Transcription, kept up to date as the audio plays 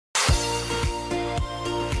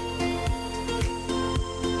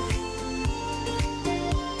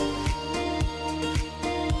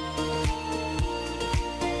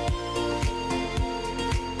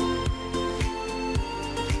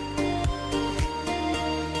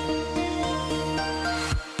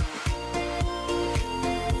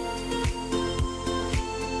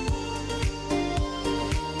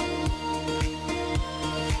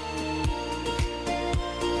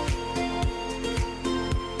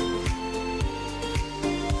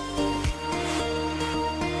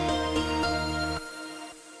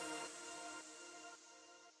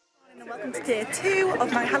day 2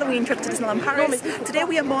 of my Halloween trip to Disneyland Paris. Today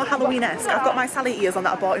we are more Halloween-esque. I've got my Sally ears on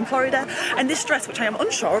that I bought in Florida, and this dress, which I am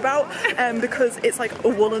unsure about, because it's like a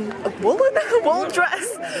wool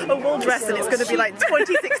dress, and it's going to be like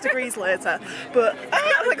 26 degrees later. But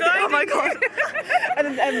oh my god!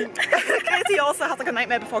 And Katie also has like a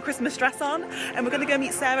Nightmare Before Christmas dress on, and we're going to go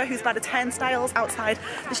meet Sarah, who's about 10 styles outside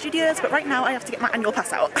the studios. But right now I have to get my annual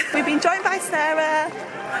pass out. We've been joined by Sarah.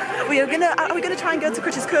 Are we gonna try and go to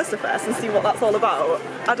Crutch's Coaster first and see what that's all about?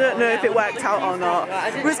 I don't know if it worked out or not.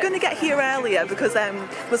 We was going to get here earlier because we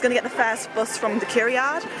was going to get the first bus from the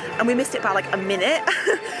Curie-Yard, and we missed it by like a minute.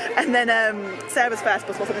 And then Sarah's first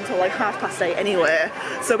bus wasn't until like 8:30 anyway,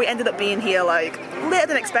 so we ended up being here like later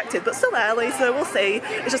than expected, but still early. So we'll see.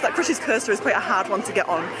 It's just that Crutch's Coaster is quite a hard one to get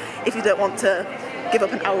on if you don't want to give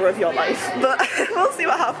up an hour of your life. But we'll see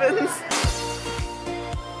what happens.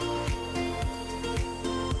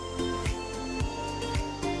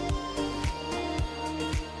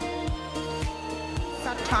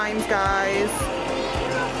 Times, guys.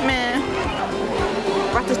 Meh.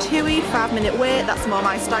 Ratatouille, 5-minute wait, that's more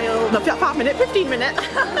my style. No, 5 minute, 15 minute.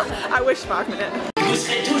 I wish 5 minutes. Vous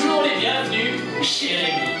serez toujours les bienvenus chez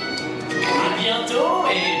Rémi. À bientôt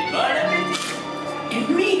et bon appétit.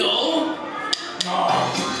 Mino. Au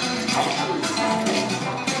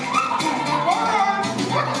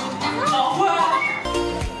revoir.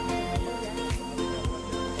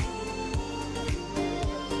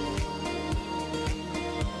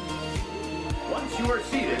 Once you are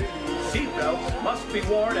seated, seatbelts must be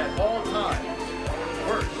worn at all times.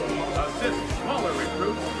 First, assist smaller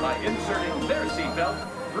recruits by inserting their seatbelt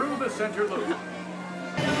through the center loop.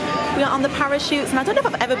 We are on the parachutes, and I don't know if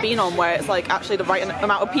I've ever been on where it's like actually the right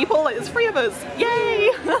amount of people. Like, there's 3 of us.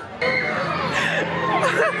 Yay!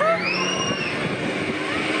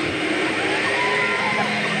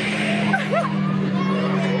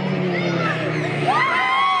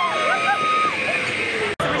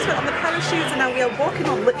 And now we are walking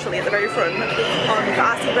on literally at the very front on the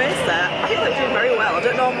RC Racer. I think they're doing very well. I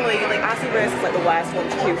don't normally, like, RC Racer is like the worst one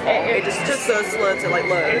to queue for. It's just so slow to like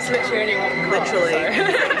load. It's literally only one car. Literally.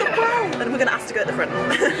 So. Then we're going to ask to go at the front.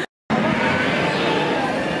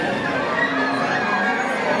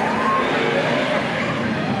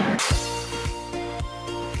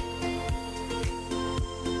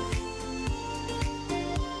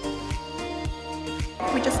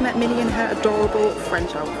 We just met Minnie in her adorable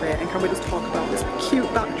French outfit, and can we just talk about this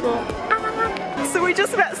cute backdrop? So we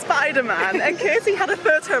just met Spiderman, and Katie had a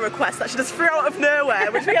photo request that she just threw out of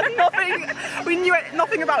nowhere, which we had we knew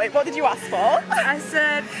nothing about it. What did you ask for? I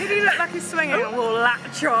said, could he look like he's swinging and we'll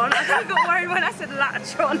latch on? I think I got worried when I said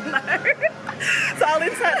latch on, no. So I'll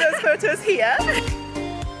insert those photos here.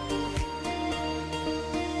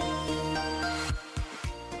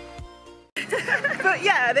 But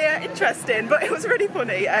yeah, they are interesting, but it was really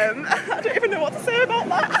funny. I don't even know what to say about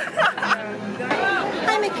that.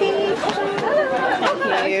 Hi Mickey!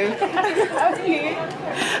 Thank you. How are you?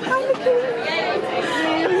 Hi Mickey!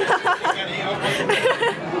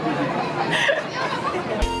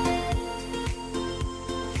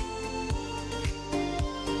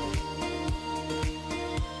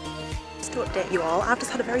 To update you all, I've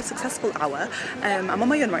just had a very successful hour. I'm on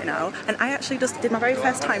my own right now, and I actually just did my very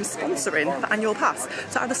first time sponsoring the annual pass.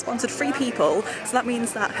 So I just sponsored 3 people, so that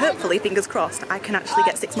means that hopefully, fingers crossed, I can actually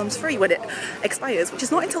get 6 months free when it expires, which is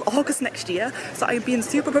not until August next year. So I'm being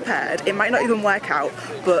super prepared. It might not even work out,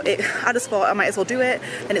 but I just thought I might as well do it,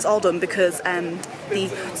 and it's all done because the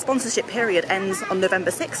sponsorship period ends on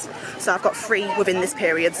November 6th. So I've got free within this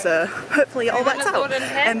period, so hopefully it all works out.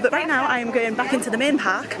 But right now I am going back into the main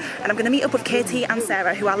park, and I'm going to meet up with Katie and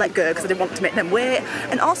Sarah, who I let go because I didn't want to make them wait.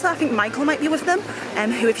 And also I think Michael might be with them,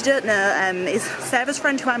 who, if you don't know, is Sarah's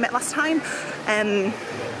friend who I met last time. I'm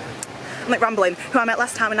like rambling, who I met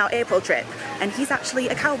last time in our April trip, and he's actually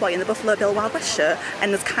a cowboy in the Buffalo Bill Wild West show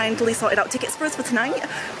and has kindly sorted out tickets for us for tonight,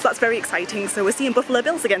 so that's very exciting. So we're seeing Buffalo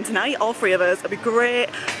Bills again tonight, all 3 of us. It'll be great.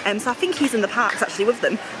 So I think he's in the parks actually with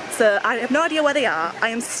them, so I have no idea where they are. I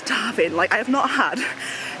am starving. Like, I have not had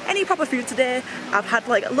any proper food today. I've had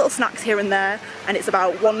like little snacks here and there, and it's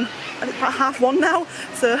about 1:30 now,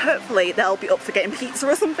 so hopefully they'll be up for getting pizza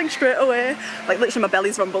or something straight away. Like, literally my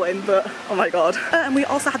belly's rumbling, but oh my god. And we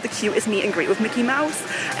also had the cutest meet and greet with Mickey Mouse,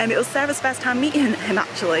 and it was Sarah's first time meeting him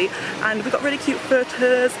actually, and we got really cute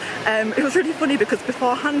photos. It was really funny because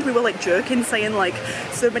beforehand we were like joking, saying like,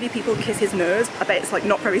 so many people kiss his nose, I bet it's like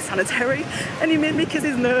not very sanitary, and he made me kiss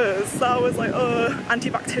his nose, so I was like, oh,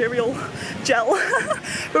 antibacterial gel.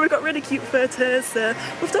 But we got really cute photos, so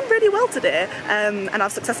we've done really well today, and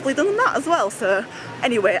I've successfully done that as well. So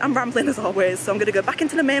anyway, I'm rambling as always, so I'm going to go back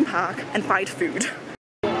into the main park and find food.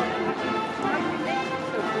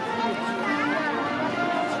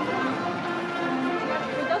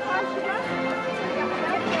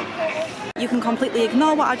 you can completely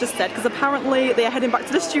ignore what I just said because apparently they are heading back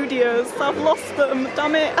to the studios, so I've lost them,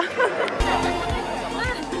 damn it.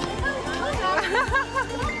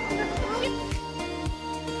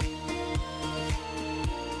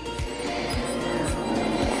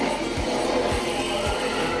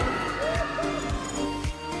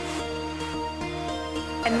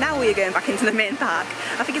 And now we are going back into the main park.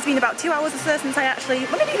 I think it's been about 2 hours or so since I actually,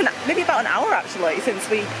 well, maybe about an hour actually, since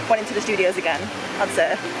we went into the studios again, I'd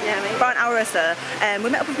say. Yeah, maybe. About an hour or so. We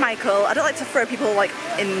met up with Michael. I don't like to throw people like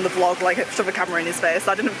in the vlog, like shove a camera in his face,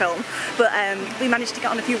 so I didn't film. But we managed to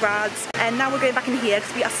get on a few rides, and now we're going back in here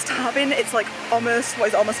because we are starving. It's like almost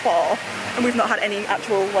 4, and we've not had any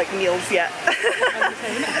actual like meals yet.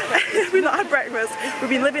 We've not had breakfast. We've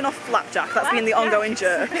been living off flapjack. That's been the ongoing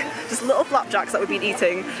joke. Just little flapjacks that we've been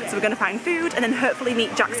eating. So we're going to find food and then hopefully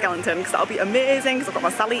meet Jack Skellington because that'll be amazing because I've got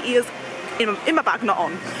my Sally ears in my bag, not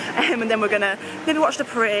on. And then we're going to maybe watch the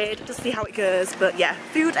parade, just see how it goes. But yeah,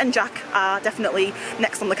 food and Jack are definitely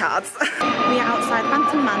next on the cards. We are outside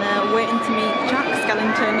Phantom Manor waiting to meet Jack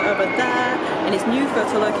Skellington over there in his new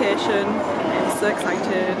photo location. I'm so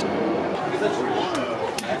excited.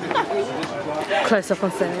 Close up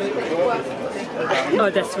on Sarah. Oh,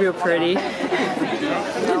 that's real pretty.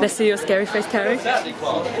 Let's see your scary face, Carrie. That's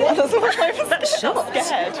what I was That's shot.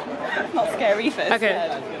 Scared. Not scary face. Okay,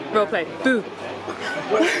 Scared. role play. Boo.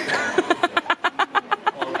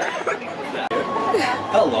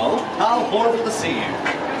 Hello, how horrible to see you.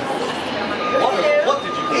 What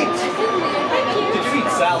did you eat? Did you eat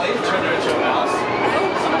Sally and turn her into a mouse?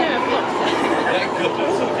 Thank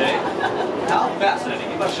goodness, okay? How fascinating.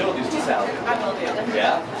 You must show these to Sally.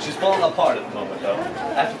 Yeah? She's falling apart at the moment, though.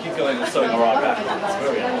 I have to keep going and sewing her arm back. It's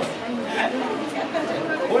very annoying.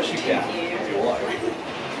 Of course you can, if you want.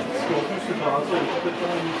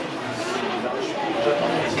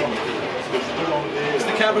 Is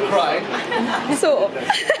the camera crying? Sort of.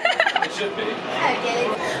 It should be.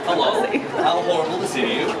 Hello. How horrible to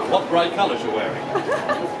see you. What bright colors you're wearing.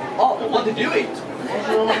 Oh, well, what did you eat?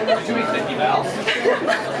 Did you eat Mickey Mouse?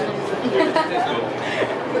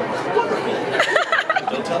 Wonderful.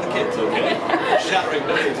 Don't tell the kids, okay? Shattering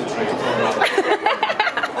millions of dreams all around.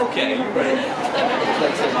 Okay, you ready?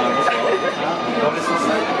 Let's say mine as well. Notice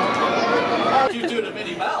what you do to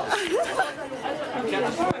Minnie Mouse?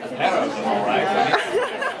 Arrows, all right.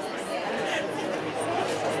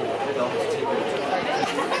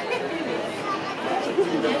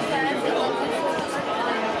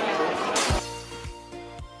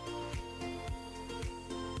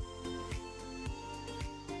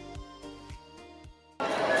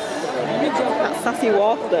 That sassy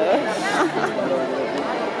walk there.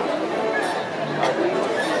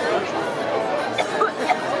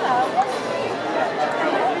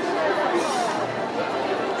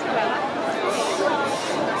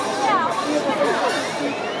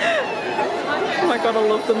 Oh my god, I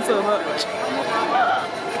love them so much.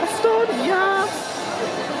 Custard, yes!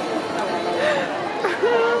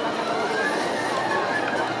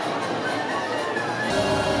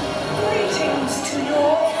 Greetings to you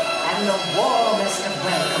all, and the warmest of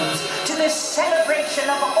welcomes to this celebration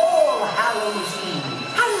of All Hallows Eve.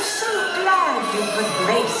 I'm so glad you could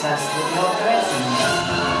grace us with your presence.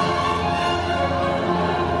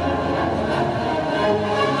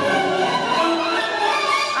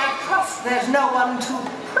 There's no one too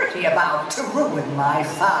pretty about to ruin my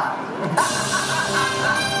fun.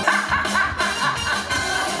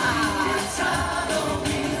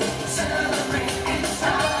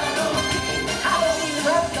 Halloween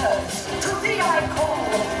revelers, to thee I call.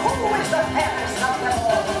 Who is the fairest of them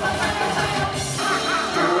all?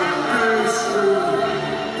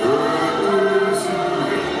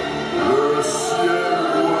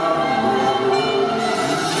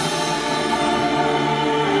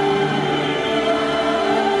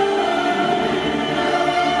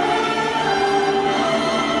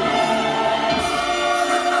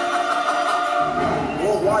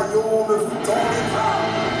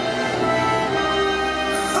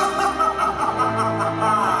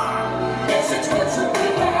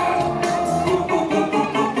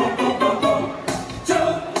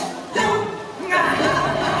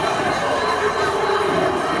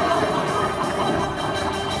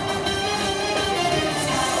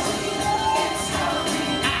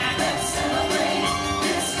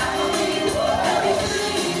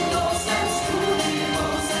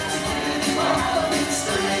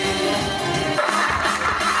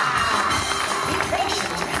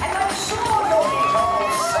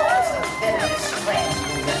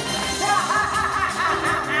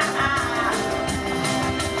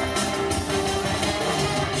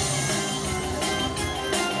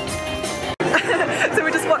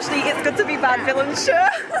 watch the It's Good to Be Bad villain show.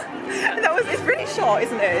 And it's really short,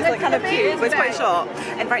 isn't it? It's like kind of cute, but it's quite short.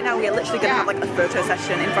 And right now we are literally going to have like a photo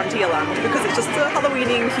session in Frontierland because it's just so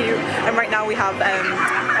Halloweeny and cute. And right now we have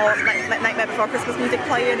Nightmare Before Christmas music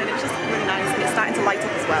playing, and it's just really nice, and it's starting to light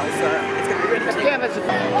up as well, so it's going to be really pretty.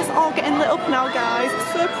 It's all getting lit up now, guys.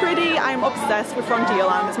 It's so pretty. I'm obsessed with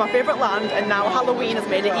Frontierland. It's my favourite land, and now Halloween has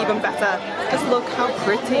made it even better. Just look how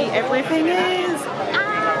pretty everything is.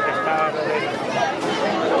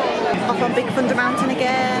 Off on Big Thunder Mountain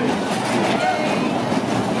again. Yay.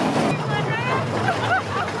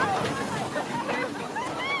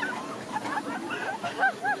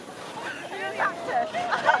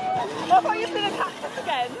 I thought you'd seen a cactus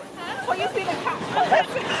again. I thought you'd seen a cactus.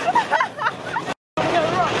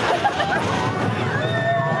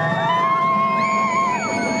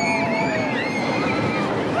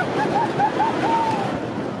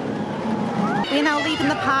 We're now leaving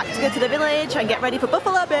the park to go to the village and get ready for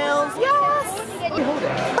Buffalo Bills. Yes! You hold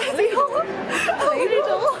it.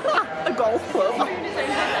 A golf club.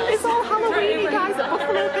 It's all Halloween, guys, at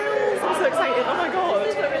Buffalo Bills. I'm so excited. Oh my god.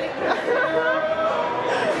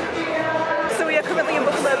 So we are currently in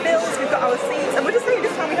Buffalo Bills. We've got our seats, and we're just saying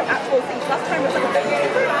this time we have actual seats. Last time it was like a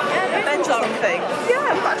bench or something.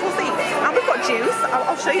 Yeah, we've got actual seats. And we've got juice.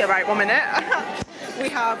 I'll show you right 1 minute. We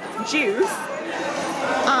have juice.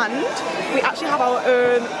 And we actually have our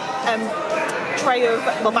own tray of,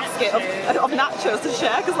 well, basket of nachos to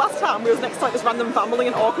share, because last time we was next to like this random family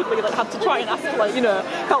and awkwardly like had to try and ask, like, you know,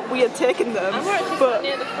 felt weird taking them. And we're actually but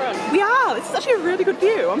near the front. We are. This is actually a really good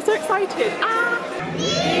view. I'm so excited.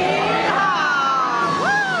 Yeah!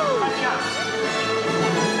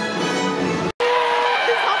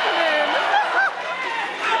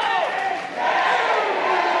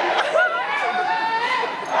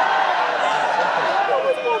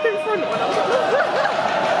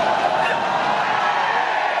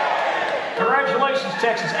 Congratulations,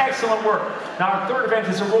 Texas. Excellent work. Now, our third event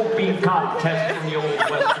is a rope beam contest from the old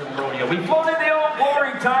Western Rodeo. We flown in the old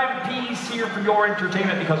glory timepiece here for your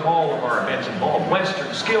entertainment because all of our events involve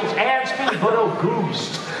Western skills and speed, but oh,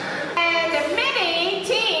 goose. And the Minnie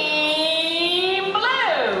Team Blue.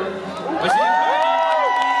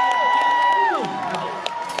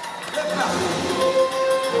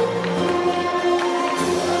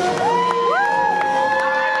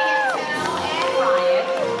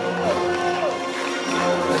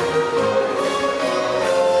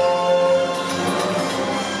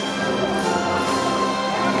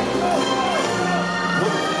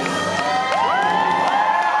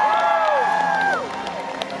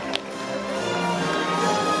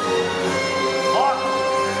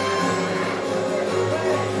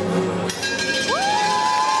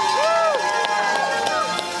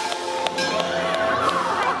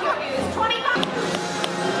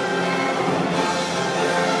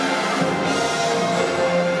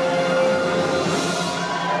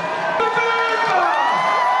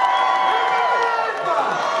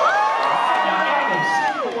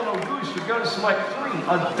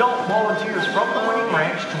 Adult volunteers from the winning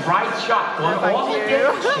ranch to ride shotgun on the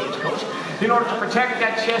Deadwood stagecoach in order to protect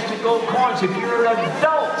that chest of gold coins. If you're an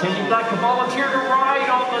adult and you'd like to volunteer to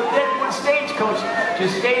ride on the Deadwood stagecoach,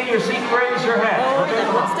 just stay in your seat, raise your hand.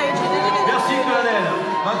 Merci colonel.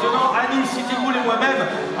 Maintenant, Annie, citez-vous les moi-même.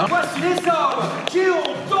 Voici les hommes qui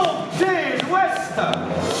ont dompté l'Ouest.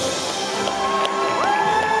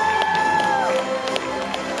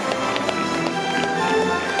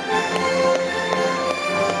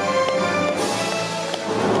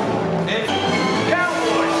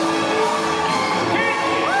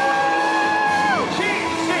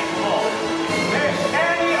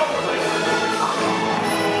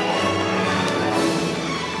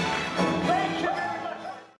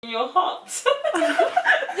 You're hot.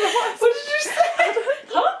 What did you say?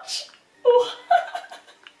 Hutch?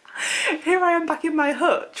 Here I am back in my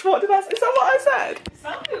hutch. What did I say? Is that what I said?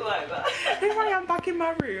 Something like that. Here I am back in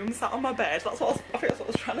my room, sat on my bed. I think that's what I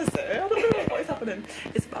was trying to say. I don't know what is happening.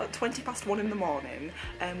 It's about 1:20 in the morning,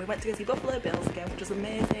 and we went to go see Buffalo Bills again, which was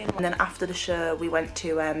amazing. And then after the show, we went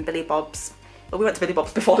to Billy Bob's. Well, we went to Billy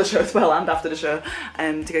Bob's before the show as well, and after the show,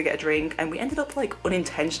 to go get a drink. And we ended up like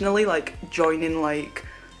unintentionally like joining like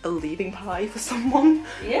a leaving party for someone.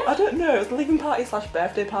 Yeah. I don't know. It was a leaving party /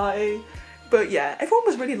 birthday party. But yeah, everyone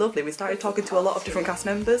was really lovely. We started talking to a lot of different cast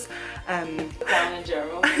members. Clown in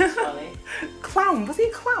general, was funny. Clown? Was he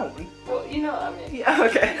a clown? Well, you know what I mean. Yeah,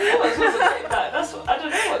 okay. He wasn't like that. That's what, I don't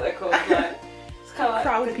know what they're called. Like, it's kind of like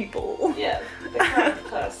crowd people. Yeah, the crowd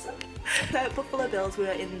person. So at Buffalo Bills, we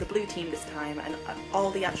were in the blue team this time, and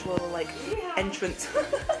all the actual like entrance.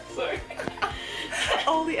 Sorry.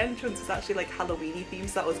 All the entrance was actually like Halloweeny themed,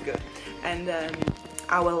 so that was good. And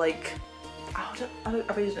our like, I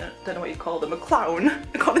really don't know what you call them, a clown,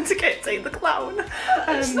 according to Katie, the clown.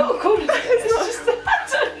 It's not called it's just, I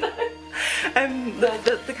don't know.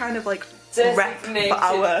 The kind of like rep for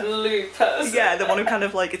our blue person. Yeah, the one who kind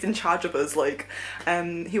of like is in charge of us, like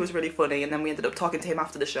he was really funny, and then we ended up talking to him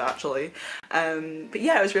after the show actually. But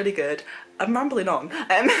yeah, it was really good. I'm rambling on.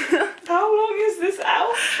 How long is this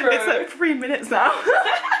outro? It's like 3 minutes now.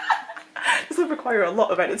 This will require a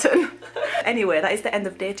lot of editing. Anyway, that is the end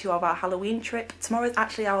of day 2 of our Halloween trip. Tomorrow is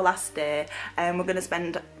actually our last day, and we're going to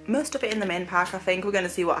spend most of it in the main park, I think. We're going to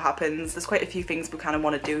see what happens. There's quite a few things we kind of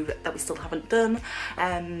want to do that we still haven't done.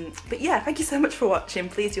 But yeah, thank you so much for watching.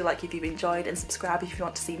 Please do like if you've enjoyed, and subscribe if you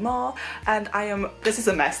want to see more. And this is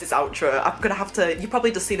a mess, this outro. I'm going to have to, you've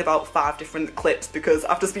probably just seen about 5 different clips because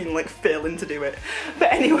I've just been like failing to do it.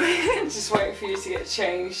 But anyway. Just waiting for you to get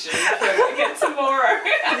changed and film again tomorrow.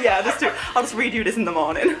 Yeah, I'll just redo this in the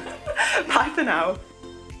morning. Bye for now.